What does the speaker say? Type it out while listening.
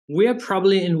we are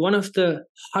probably in one of the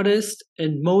hottest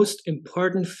and most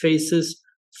important phases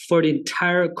for the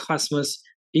entire Cosmos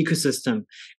ecosystem.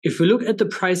 If we look at the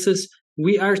prices,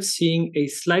 we are seeing a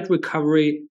slight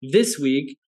recovery this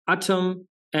week. Atom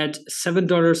at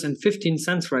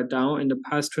 $7.15 right now. In the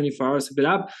past 24 hours, a bit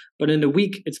up, but in the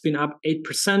week, it's been up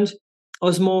 8%.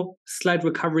 Osmo, slight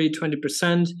recovery,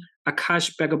 20%.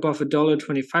 Akash back above $1,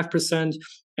 25%.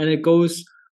 And it goes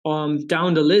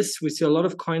down the list. We see a lot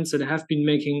of coins that have been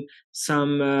making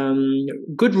some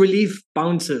good relief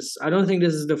bounces. I don't think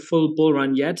this is the full bull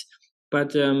run yet,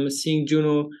 but seeing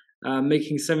Juno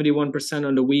making 71%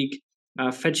 on the week,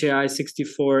 Fetch AI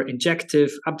 64,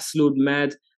 Injective, Absolute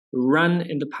Mad run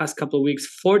in the past couple of weeks,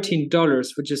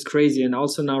 $14, which is crazy, and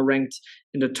also now ranked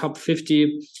in the top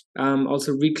 50.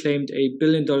 Also reclaimed $1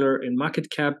 billion in market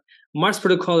cap. Mars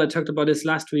Protocol, I talked about this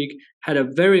last week, had a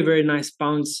very, very nice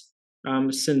bounce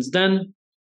since then,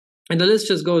 and the list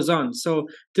just goes on. So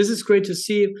this is great to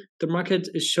see. The market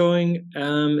is showing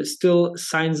still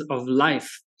signs of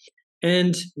life,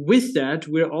 and with that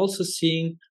we're also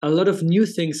seeing a lot of new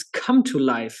things come to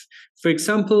life. For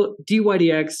example,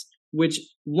 DYDX, which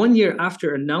 1 year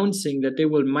after announcing that they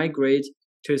will migrate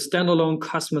to a standalone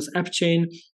Cosmos app chain,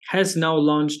 has now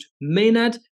launched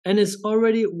mainnet and is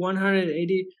already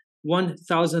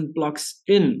 181,000 blocks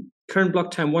in. Current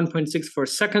block time 1.64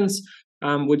 seconds,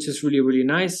 which is really, really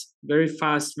nice. Very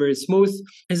fast, very smooth.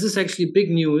 This is actually big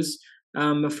news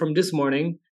from this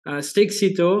morning.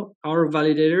 Cryptocito, our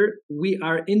validator, we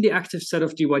are in the active set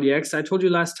of DYDX. I told you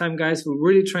last time, guys, we're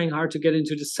really trying hard to get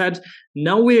into the set.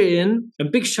 Now we're in. A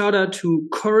big shout out to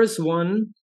Chorus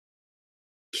One,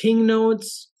 King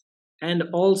Notes, and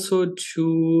also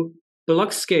to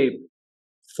Blockscape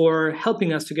for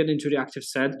helping us to get into the active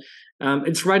set.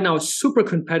 It's right now super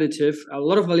competitive. A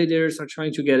lot of validators are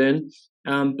trying to get in,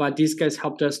 but these guys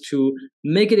helped us to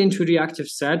make it into the active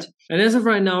set. And as of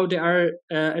right now, there are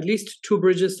at least 2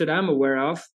 bridges that I'm aware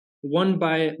of. One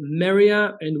by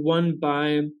Maria and one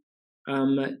by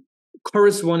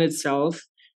Chorus One itself,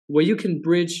 where you can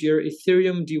bridge your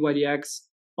Ethereum DYDX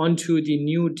onto the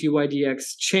new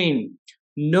DYDX chain.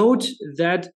 Note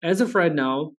that as of right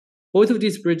now, both of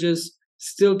these bridges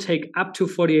still take up to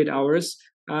 48 hours,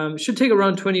 should take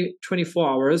around 24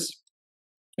 hours,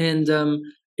 and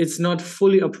it's not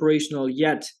fully operational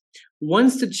yet.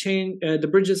 Once the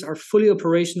bridges are fully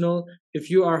operational, if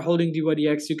you are holding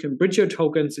DYDX, you can bridge your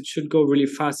tokens. It should go really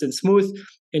fast and smooth,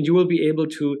 and you will be able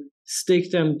to stake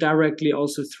them directly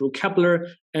also through Kepler.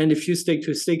 And if you stake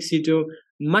to Cryptocito,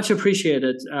 much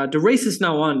appreciated. The race is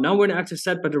now on. Now we're in active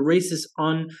set, but the race is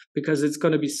on because it's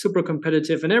going to be super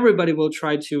competitive, and everybody will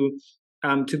try to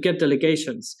get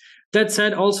delegations. That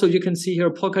said, also you can see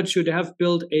here Polkadot, they have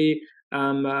built a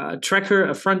tracker,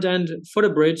 a front end for the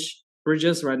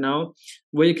bridges right now,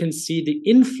 where you can see the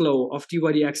inflow of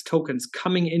DYDX tokens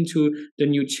coming into the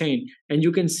new chain. And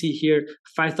you can see here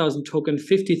 5,000 tokens,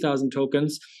 50,000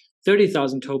 tokens,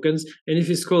 30,000 tokens. And if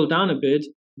you scroll down a bit,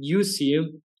 you see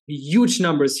huge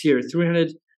numbers here. That's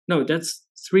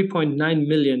 3.9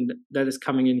 million that is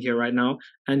coming in here right now.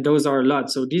 And those are a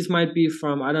lot. So these might be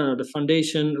from, I don't know, the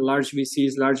foundation, large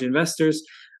VCs, large investors,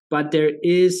 but there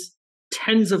is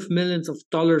tens of millions of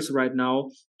dollars right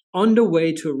now on the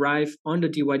way to arrive on the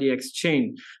DYDX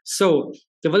chain. So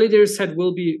the validator set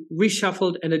will be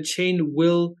reshuffled, and the chain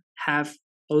will have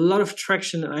a lot of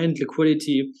traction and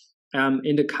liquidity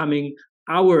in the coming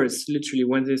hours, literally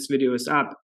when this video is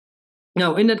up.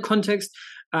 Now, in that context,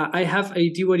 I have a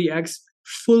DYDX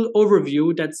full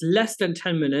overview that's less than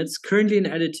 10 minutes. Currently in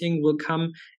editing, will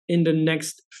come in the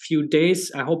next few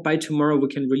days. I hope by tomorrow we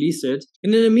can release it.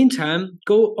 And in the meantime,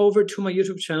 go over to my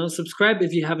YouTube channel, subscribe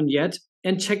if you haven't yet,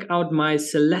 and check out my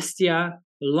Celestia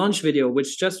launch video,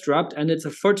 which just dropped. And it's a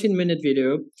 14-minute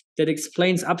video that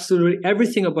explains absolutely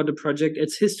everything about the project,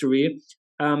 its history,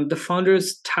 the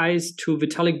founder's ties to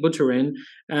Vitalik Buterin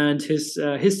and his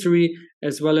history,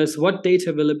 as well as what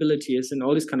data availability is and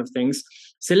all these kind of things.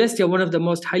 Celestia, one of the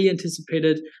most highly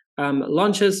anticipated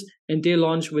launches, and they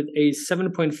launch with a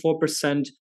 7.4%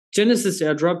 Genesis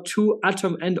airdrop to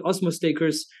Atom and Osmo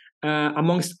stakers,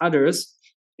 amongst others.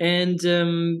 And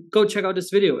go check out this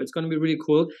video. It's going to be really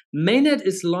cool. Mainnet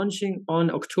is launching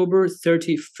on October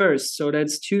 31st. So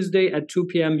that's Tuesday at 2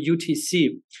 p.m.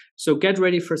 UTC. So get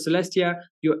ready for Celestia.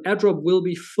 Your airdrop will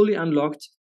be fully unlocked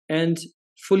and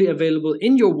fully available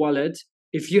in your wallet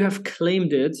if you have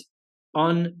claimed it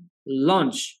on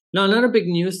launch. Now, another big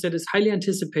news that is highly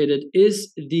anticipated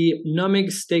is the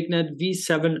Nomic StakeNet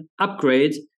V7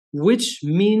 upgrade, which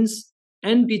means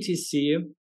NBTC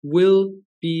will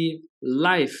be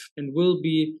live and will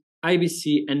be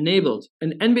IBC enabled.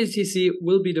 And NBTC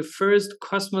will be the first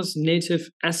Cosmos native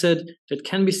asset that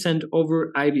can be sent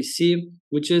over IBC,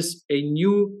 which is a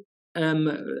new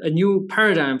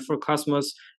paradigm for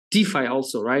Cosmos DeFi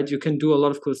also, right? You can do a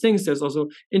lot of cool things. There's also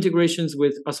integrations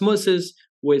with Osmosis,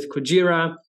 with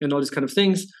Kujira, and all these kind of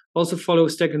things. Also follow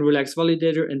Stack and Relax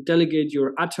Validator and delegate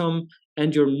your Atom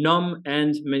and your NOM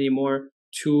and many more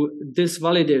to this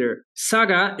validator.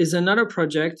 Saga is another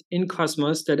project in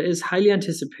Cosmos that is highly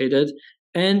anticipated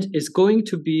and is going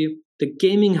to be the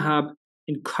gaming hub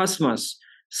in Cosmos.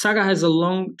 Saga has a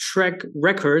long track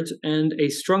record and a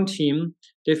strong team.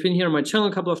 They've been here on my channel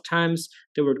a couple of times.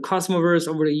 They were at Cosmoverse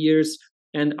over the years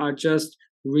and are just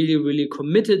really, really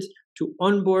committed to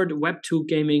onboard Web2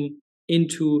 gaming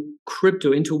into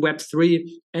crypto, into Web3,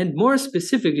 and more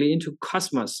specifically into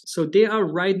Cosmos. So they are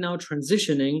right now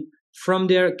transitioning from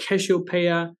their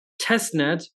Cassiopeia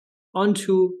testnet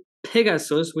onto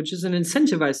Pegasus, which is an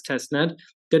incentivized testnet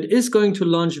that is going to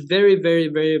launch very, very,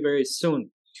 very, very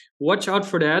soon. Watch out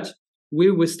for that. We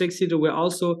with Cryptocito, we're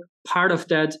also part of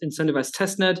that incentivized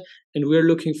testnet, and we're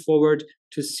looking forward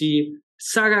to see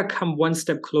Saga come one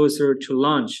step closer to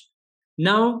launch.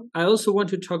 Now, I also want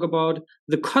to talk about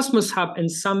the Cosmos Hub and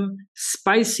some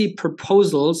spicy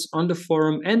proposals on the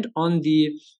forum and on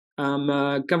the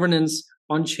governance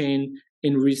on-chain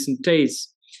in recent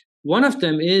days. One of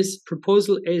them is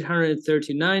Proposal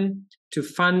 839 to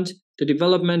fund the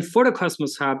development for the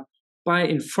Cosmos Hub by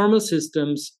Informal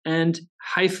Systems and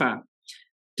Haifa.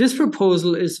 This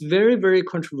proposal is very, very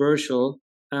controversial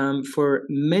for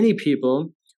many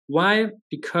people. Why?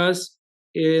 Because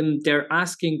they're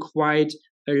asking quite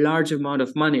a large amount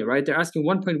of money, right? They're asking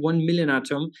 1.1 million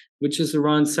Atom, which is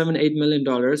around $7-8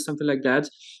 million, something like that,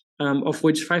 of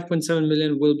which 5.7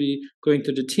 million will be going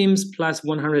to the teams, plus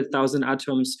 100,000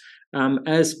 Atoms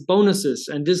as bonuses.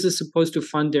 And this is supposed to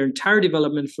fund their entire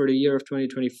development for the year of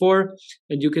 2024.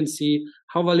 And you can see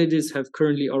how validators have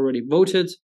currently already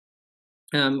voted.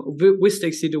 With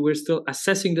Cryptocito, we're still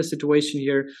assessing the situation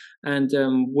here and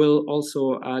will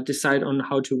also decide on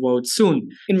how to vote soon.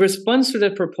 In response to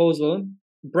that proposal,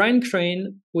 Brian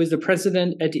Crane, who is the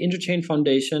president at the Interchain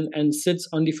Foundation and sits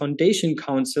on the Foundation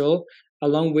Council,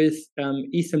 along with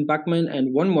Ethan Buckman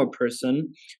and one more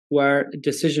person, who are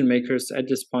decision makers at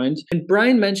this point. And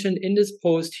Brian mentioned in this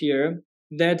post here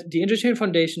that the Interchain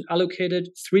Foundation allocated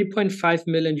 $3.5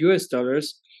 million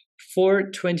for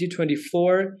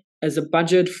 2024 as a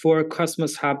budget for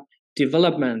Cosmos Hub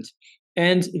development.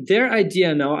 And their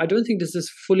idea now, I don't think this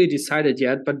is fully decided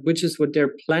yet, but which is what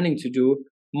they're planning to do,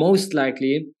 most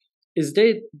likely, is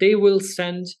they will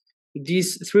send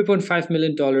these $3.5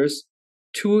 million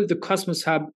to the Cosmos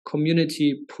Hub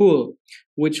community pool,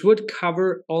 which would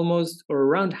cover almost or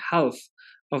around half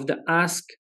of the ask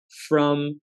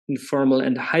from Informal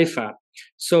and Haifa.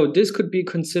 So this could be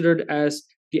considered as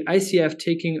the ICF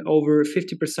taking over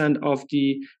 50% of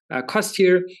the cost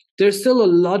here. There's still a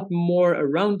lot more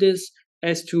around this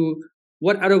as to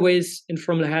what other ways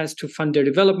Informal has to fund their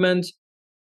development,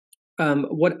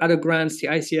 what other grants the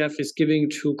ICF is giving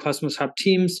to Cosmos Hub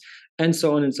teams, and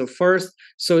so on and so forth.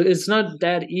 So it's not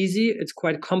that easy. It's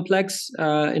quite complex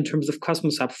in terms of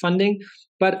Cosmos Hub funding,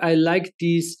 but I like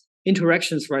these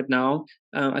interactions right now.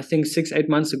 I think 6-8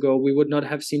 months ago, we would not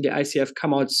have seen the ICF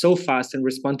come out so fast and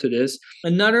respond to this.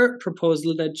 Another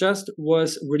proposal that just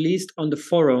was released on the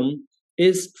forum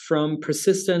is from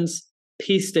Persistence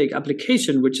P-Stake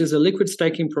application, which is a liquid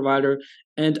staking provider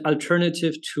and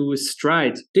alternative to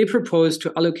Stride. They propose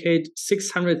to allocate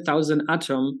 600,000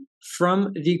 Atom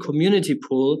from the community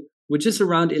pool, which is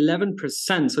around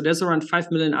 11%. So there's around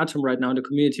 5 million Atom right now in the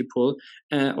community pool,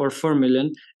 or 4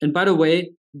 million. And by the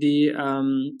way, the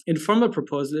Informal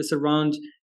proposal is around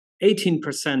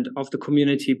 18% of the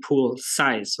community pool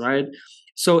size, right?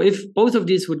 So if both of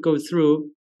these would go through,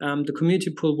 the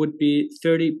community pool would be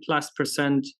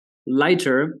 30+%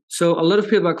 lighter. So a lot of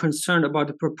people are concerned about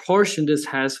the proportion this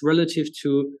has relative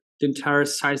to the entire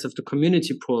size of the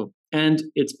community pool and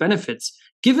its benefits.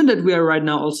 Given that we are right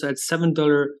now also at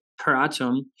 $7 per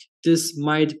Atom, this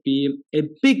might be a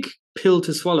big pill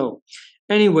to swallow.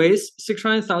 Anyways,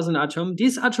 600,000 Atom.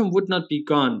 These Atom would not be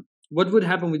gone. What would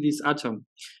happen with these Atom?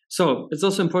 So it's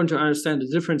also important to understand the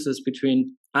differences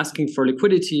between asking for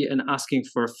liquidity and asking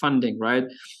for funding, right?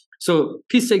 So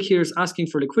P-Stake here is asking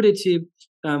for liquidity,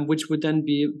 which would then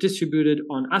be distributed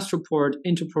on Astroport,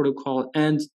 Interprotocol,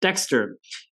 and Dexter.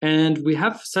 And we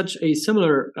have such a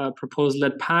similar proposal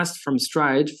that passed from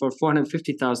Stride for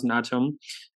 450,000 Atom.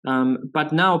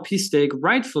 But now P-Stake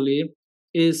rightfully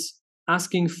is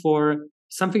asking for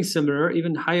something similar,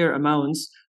 even higher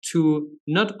amounts, to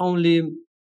not only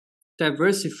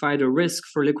diversify the risk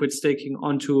for liquid staking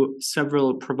onto several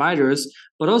providers,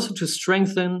 but also to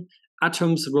strengthen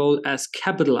Atom's role as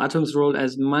capital, Atom's role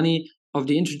as money of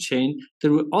the interchain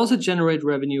that will also generate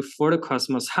revenue for the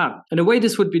Cosmos Hub. And the way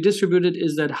this would be distributed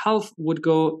is that half would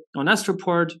go on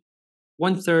Astroport,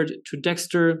 1/3 to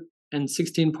Dexter, and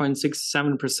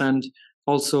 16.67%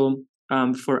 also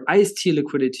for IST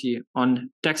liquidity on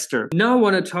Dexter. Now I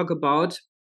want to talk about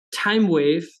Time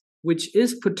Wave, which is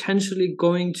potentially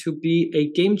going to be a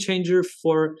game changer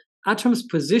for Atom's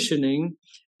positioning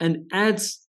and adds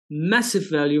massive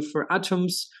value for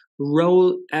Atom's role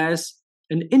as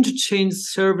an interchain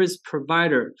service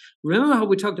provider. Remember how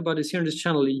we talked about this here on this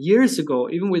channel years ago,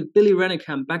 even with Billy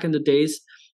Rennekamp back in the days,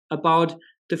 about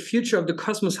the future of the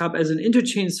Cosmos Hub as an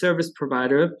interchain service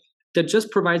provider that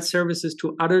just provides services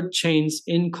to other chains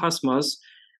in Cosmos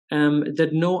that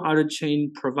no other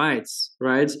chain provides,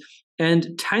 right?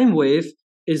 And Time Wave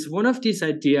is one of these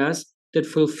ideas that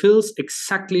fulfills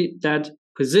exactly that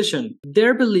position.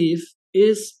 Their belief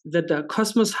is that the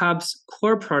Cosmos Hub's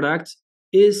core product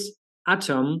is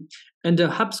Atom, and the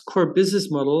Hub's core business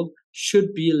model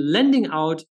should be lending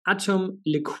out Atom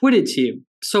liquidity.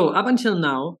 So up until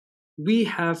now, we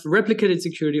have replicated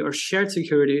security or shared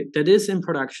security that is in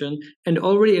production and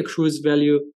already accrues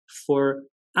value for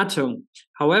Atom.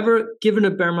 However, given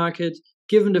the bear market,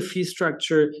 given the fee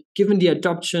structure, given the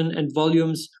adoption and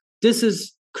volumes, this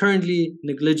is currently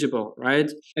negligible,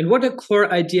 right? And what the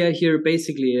core idea here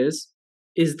basically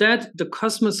is that the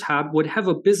Cosmos Hub would have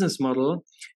a business model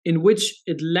in which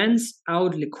it lends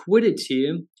out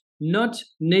liquidity, not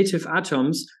native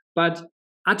atoms, but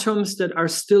atoms that are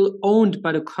still owned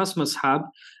by the Cosmos Hub.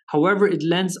 However, it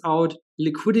lends out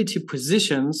liquidity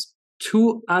positions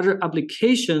to other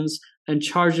applications and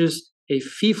charges a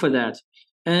fee for that.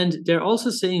 And they're also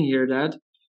saying here that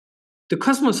the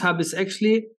Cosmos Hub is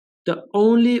actually the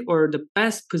only or the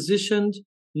best positioned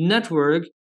network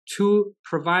to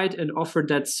provide and offer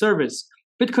that service.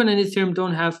 Bitcoin and Ethereum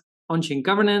don't have on-chain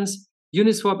governance.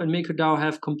 Uniswap and MakerDAO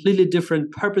have completely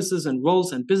different purposes and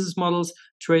roles and business models,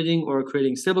 trading or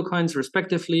creating stablecoins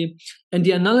respectively. And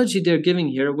the analogy they're giving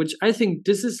here, which I think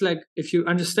this is like, if you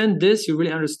understand this, you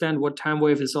really understand what Time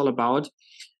Wave is all about,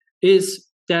 is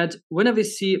that when a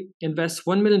VC invests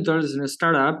 $1 million in a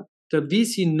startup, the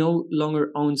VC no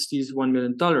longer owns these $1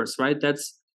 million, right?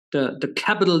 That's the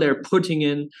capital they're putting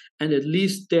in, and it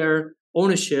leaves their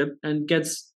ownership and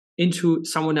gets into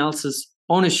someone else's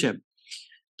ownership.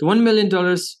 The $1 million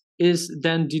is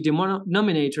then the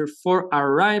denominator for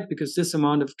RRI, because this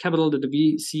amount of capital that the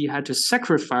VC had to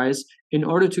sacrifice in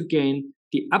order to gain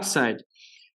the upside.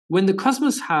 When the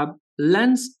Cosmos Hub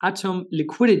lends Atom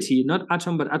liquidity, not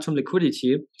Atom, but Atom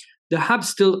liquidity, the Hub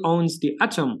still owns the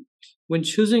Atom. When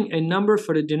choosing a number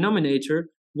for the denominator,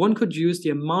 one could use the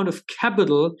amount of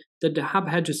capital that the Hub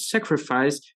had to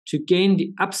sacrifice to gain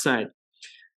the upside.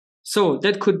 So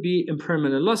that could be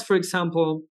impermanent loss, for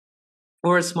example,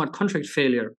 or a smart contract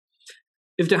failure.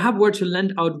 If the Hub were to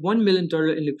lend out $1 million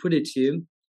in liquidity,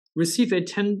 receive a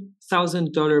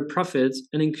 $10,000 profit,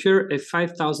 and incur a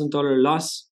 $5,000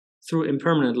 loss through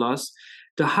impermanent loss,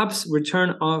 the Hub's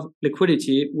return of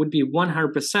liquidity would be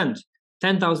 100%,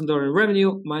 $10,000 in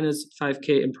revenue minus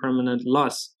 $5K impermanent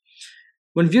loss.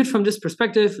 When viewed from this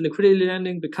perspective, liquidity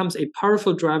lending becomes a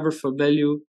powerful driver for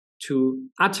value to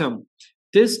Atom.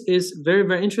 This is very,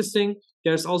 very interesting.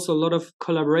 There's also a lot of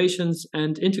collaborations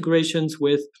and integrations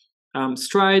with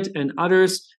Stride and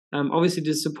others. Obviously,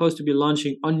 this is supposed to be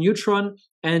launching on Neutron.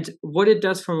 And what it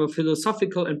does from a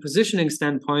philosophical and positioning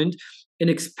standpoint, it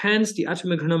expands the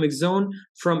Atom economic zone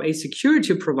from a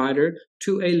security provider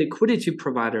to a liquidity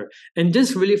provider. And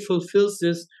this really fulfills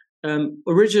this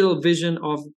original vision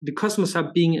of the Cosmos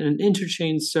Hub being an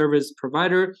interchain service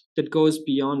provider that goes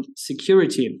beyond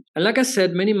security. And like I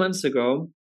said many months ago,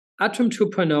 Atom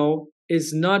 2.0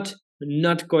 is not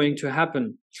going to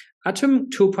happen. Atom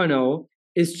 2.0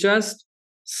 is just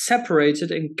separated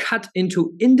and cut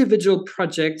into individual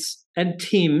projects and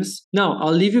teams. Now,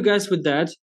 I'll leave you guys with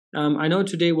that. I know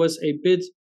today was a bit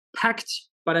packed,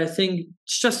 but I think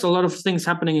it's just a lot of things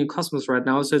happening in Cosmos right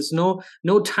now. So it's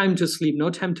no time to sleep, no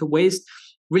time to waste,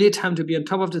 really time to be on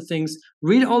top of the things.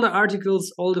 Read all the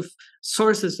articles, all the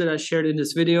sources that I shared in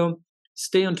this video.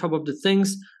 Stay on top of the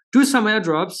things. Do some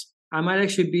airdrops. I might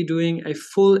actually be doing a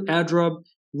full airdrop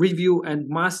review and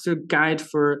master guide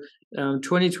for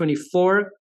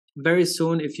 2024 very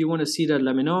soon. If you want to see that,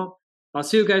 let me know. I'll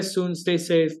see you guys soon. Stay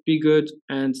safe, be good,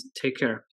 and take care.